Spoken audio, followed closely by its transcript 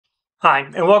Hi,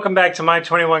 and welcome back to my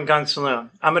 21 Gun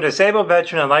Saloon. I'm a disabled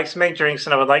veteran that likes to make drinks,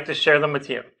 and I would like to share them with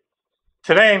you.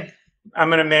 Today, I'm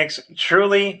going to mix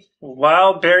Truly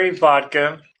Wild Berry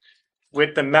Vodka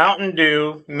with the Mountain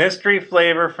Dew Mystery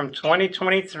Flavor from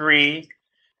 2023.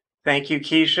 Thank you,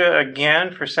 Keisha,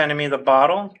 again for sending me the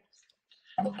bottle.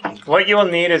 What you will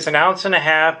need is 1.5 ounces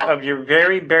of your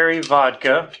Very Berry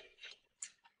Vodka.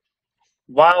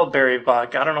 Wild Berry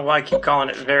Vodka. I don't know why I keep calling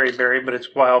it Very Berry, but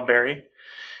it's Wild Berry.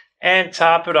 And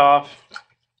top it off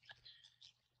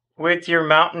with your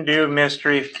Mountain Dew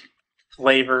Mystery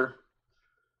Flavor.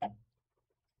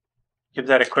 Give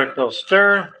that a quick little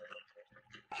stir.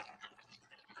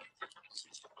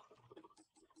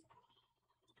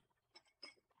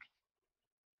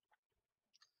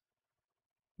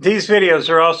 These videos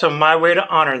are also my way to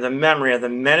honor the memory of the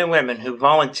men and women who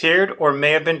volunteered or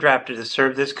may have been drafted to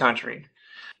serve this country.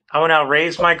 I will now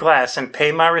raise my glass and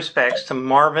pay my respects to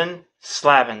Marvin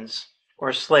Slavens,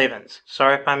 or Slavens.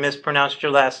 Sorry if I mispronounced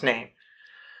your last name.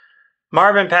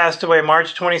 Marvin passed away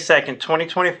March 22nd,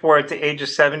 2024 at the age of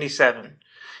 77.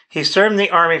 He served in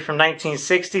the Army from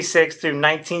 1966 through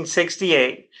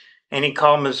 1968, and he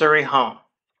called Missouri home.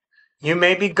 You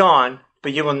may be gone,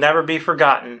 but you will never be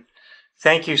forgotten.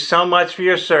 Thank you so much for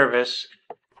your service.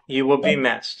 You will be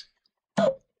missed.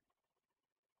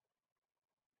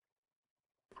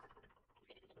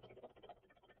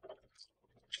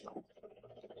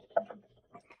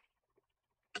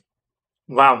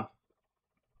 Wow.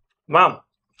 Wow.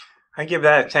 I give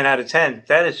that a 10 out of 10.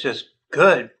 That is just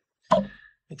good.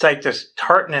 It's like this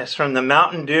tartness from the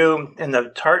Mountain Dew and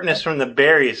the tartness from the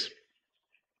berries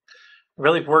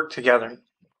really work together.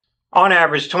 On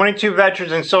average, 22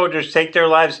 veterans and soldiers take their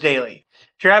lives daily.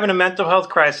 If you're having a mental health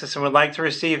crisis and would like to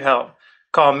receive help,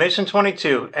 call Mission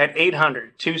 22 at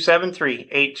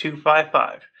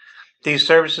 800-273-8255. These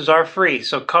services are free,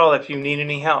 so call if you need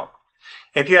any help.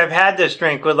 If you have had this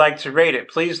drink and would like to rate it,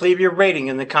 please leave your rating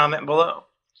in the comment below.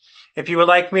 If you would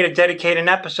like me to dedicate an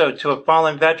episode to a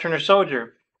fallen veteran or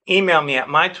soldier, email me at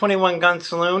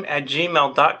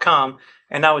my21gunsaloon@gmail.com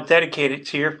and I will dedicate it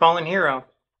to your fallen hero.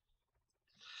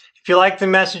 If you like the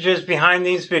messages behind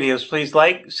these videos, please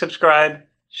like, subscribe,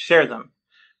 share them.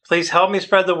 Please help me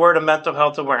spread the word of mental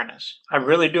health awareness. I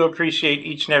really do appreciate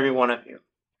each and every one of you.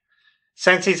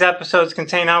 Since these episodes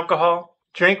contain alcohol,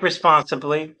 drink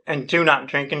responsibly and do not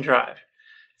drink and drive.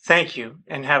 Thank you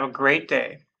and have a great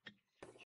day.